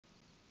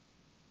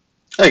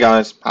Hey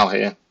guys, Al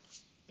here.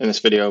 In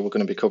this video we're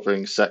going to be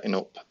covering setting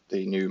up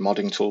the new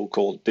modding tool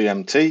called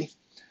DMT,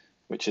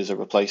 which is a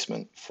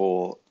replacement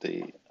for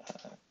the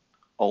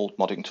old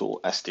modding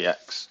tool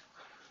SDX.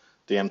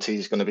 DMT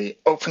is going to be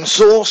open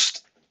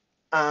sourced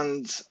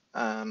and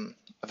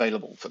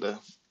available for the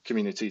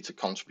community to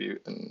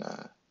contribute and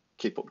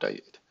keep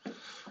updated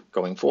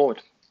going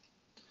forward.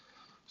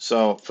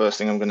 So first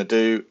thing I'm going to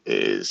do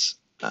is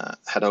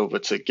head over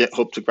to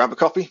GitHub to grab a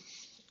copy.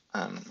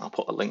 I'll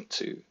put a link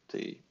to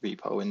the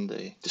repo in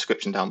the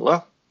description down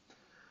below.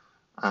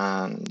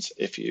 And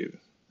if you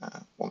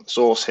want the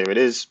source, here it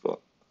is. But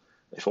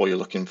if all you're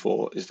looking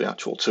for is the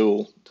actual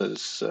tool,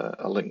 there's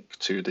a link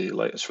to the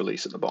latest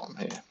release at the bottom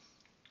here.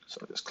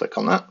 So just click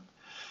on that,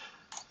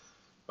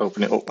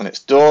 open it up when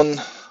it's done,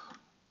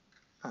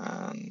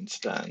 and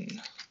then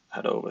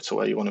head over to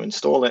where you want to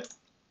install it.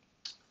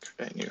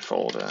 Create a new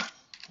folder,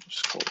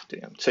 just call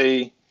it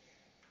DMT,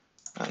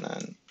 and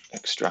then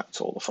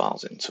extract all the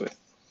files into it.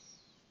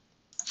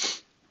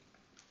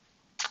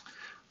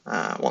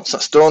 Once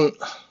that's done,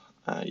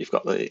 you've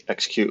got the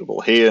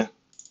executable here.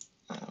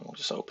 We'll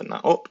just open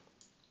that up.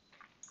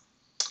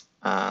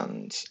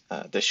 And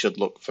this should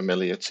look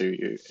familiar to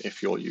you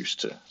if you're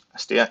used to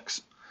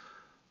SDX.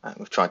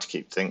 We've tried to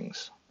keep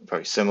things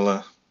very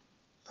similar.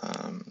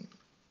 The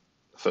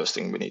first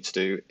thing we need to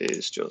do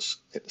is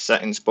just hit the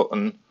settings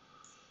button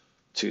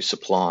to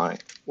supply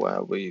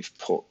where we've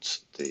put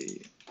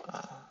the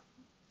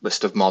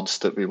list of mods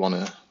that we want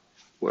to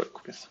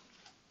work with.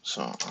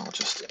 So I'll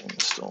just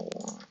install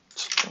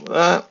that over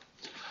there.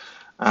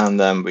 And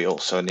then we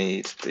also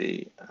need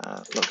the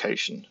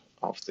location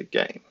of the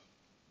game.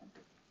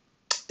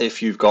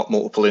 If you've got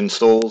multiple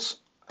installs,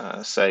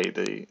 say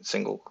the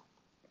single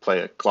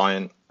player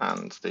client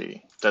and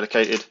the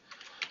dedicated,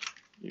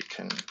 you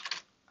can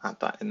add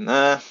that in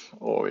there.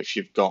 Or if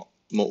you've got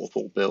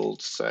multiple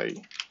builds, say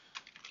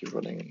if you're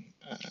running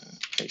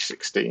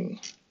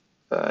A16,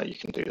 you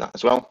can do that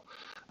as well.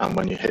 And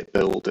when you hit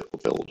build, it will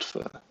build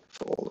for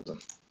all of them.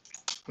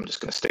 I'm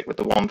just going to stick with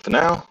the one for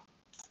now.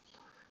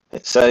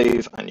 Hit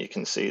save, and you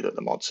can see that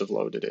the mods have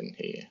loaded in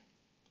here.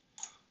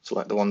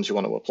 Select the ones you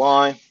want to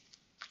apply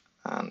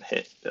and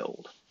hit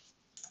build.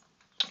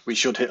 We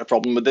should hit a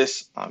problem with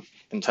this. I've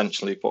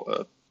intentionally put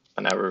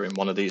an error in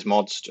one of these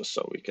mods just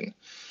so we can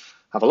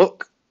have a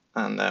look,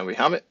 and there we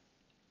have it.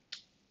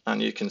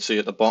 And you can see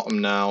at the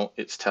bottom now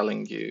it's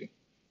telling you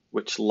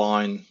which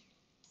line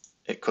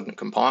it couldn't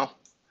compile,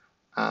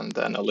 and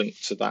then a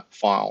link to that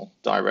file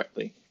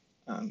directly.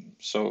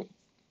 So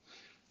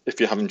if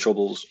you're having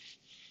troubles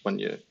when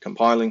you're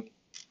compiling,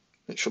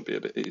 it should be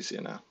a bit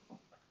easier now.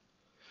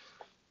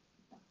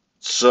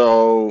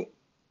 So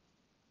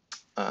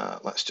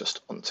let's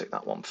just untick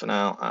that one for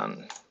now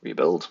and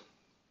rebuild.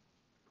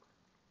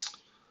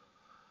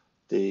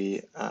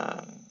 The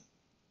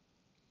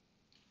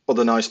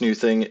other nice new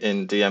thing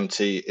in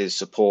DMT is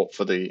support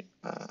for the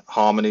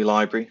Harmony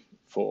library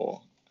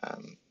for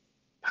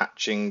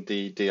patching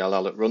the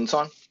DLL at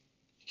runtime.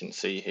 You can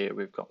see here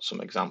we've got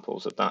some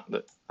examples of that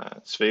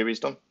Sphere's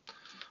done,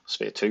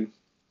 Sphere 2.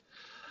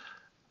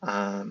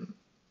 And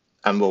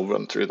we'll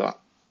run through that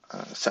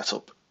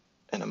setup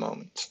in a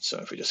moment. So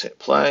if we just hit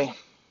play,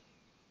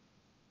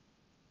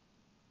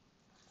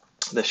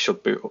 this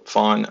should boot up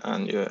fine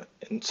and you're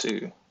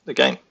into the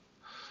game.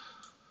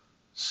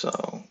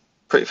 So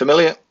pretty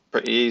familiar,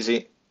 pretty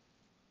easy.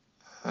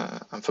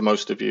 And for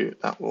most of you,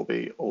 that will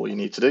be all you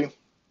need to do.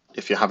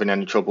 If you're having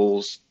any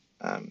troubles,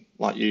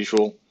 like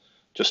usual,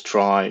 just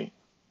try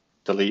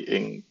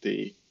deleting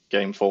the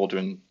game folder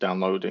and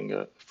downloading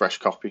a fresh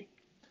copy.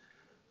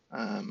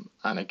 And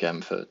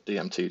again, for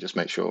DMT, just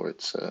make sure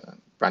it's a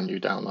brand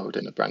new download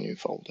in a brand new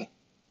folder.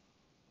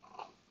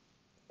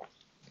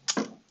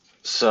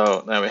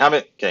 So there we have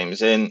it,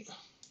 game's in,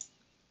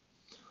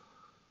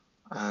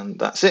 and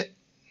that's it.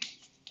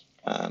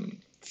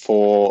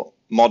 For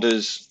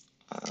modders,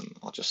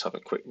 I'll just have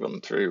a quick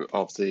run through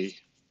of the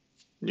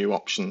new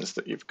options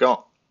that you've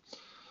got.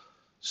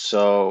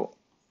 So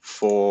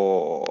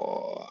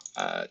for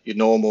your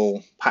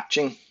normal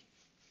patching,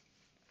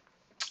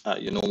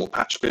 your normal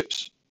patch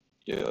scripts,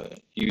 you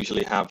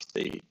usually have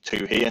the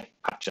two here,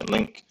 patch and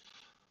link.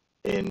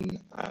 In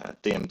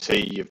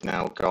DMT, you've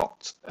now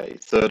got a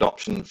third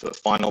option for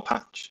final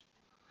patch.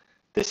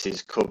 This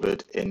is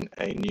covered in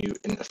a new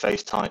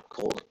interface type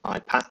called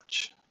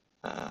iPatch,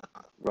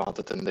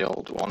 rather than the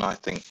old one, I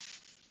think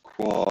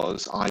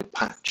was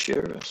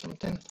iPatcher or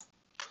something.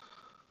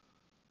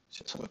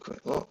 Let's have a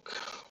quick look.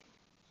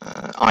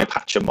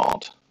 iPatcher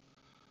mod.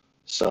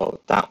 So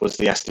that was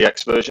the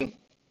SDX version,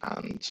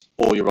 and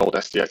all your old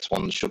SDX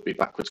ones should be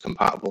backwards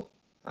compatible.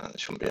 There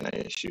shouldn't be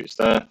any issues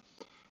there.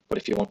 But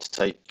if you want to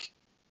take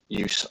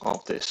use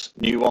of this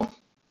new one,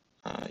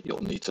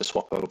 you'll need to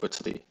swap over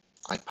to the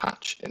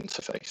iPatch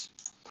interface.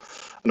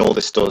 And all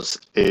this does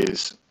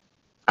is,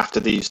 after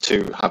these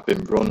two have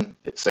been run,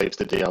 it saves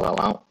the DLL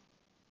out,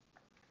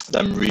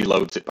 then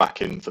reloads it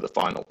back in for the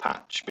final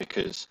patch,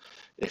 because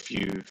if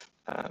you've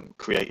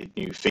created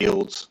new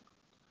fields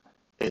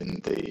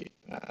in the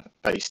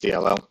base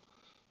DLL,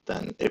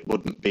 then it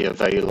wouldn't be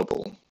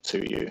available to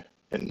you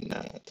in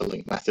the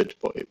link method,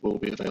 but it will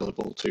be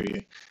available to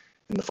you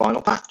in the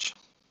final patch.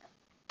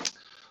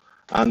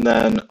 And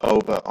then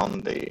over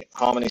on the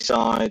Harmony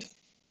side,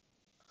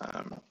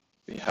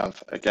 we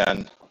have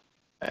again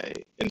a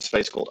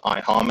interface called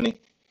iHarmony,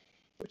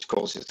 which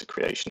causes the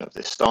creation of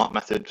this start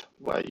method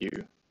where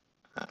you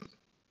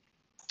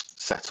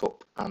set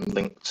up and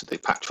link to the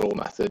patch all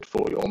method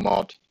for your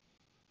mod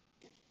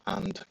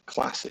and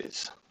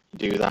classes.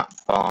 You do that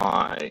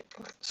by,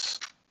 let's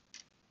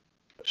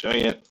show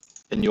you,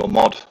 in your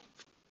mod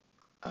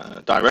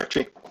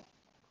directory.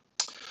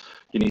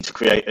 You need to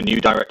create a new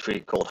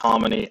directory called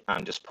Harmony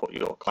and just put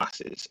your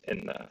classes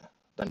in there.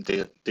 Then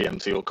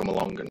DMT will come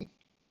along and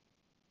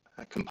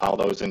compile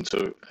those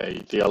into a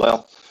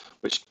DLL,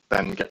 which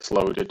then gets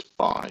loaded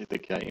by the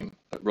game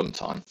at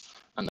runtime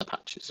and the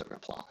patches are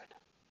applied.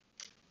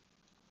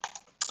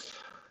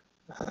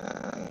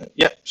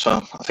 So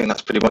I think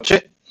that's pretty much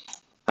it.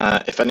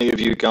 If any of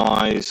you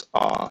guys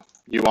are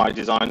UI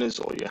designers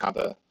or you have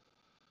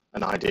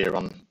an idea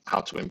on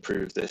how to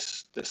improve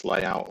this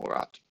layout or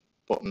add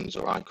buttons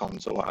or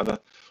icons or whatever,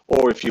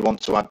 or if you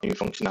want to add new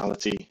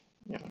functionality,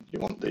 you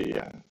want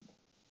the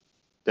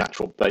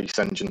actual base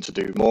engine to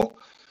do more,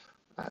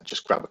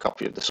 just grab a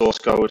copy of the source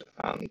code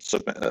and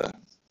submit a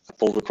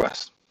pull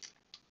request,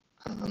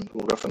 and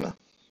we'll go from there.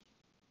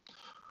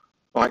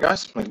 All right,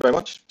 guys, thank you very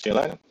much. See you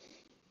later.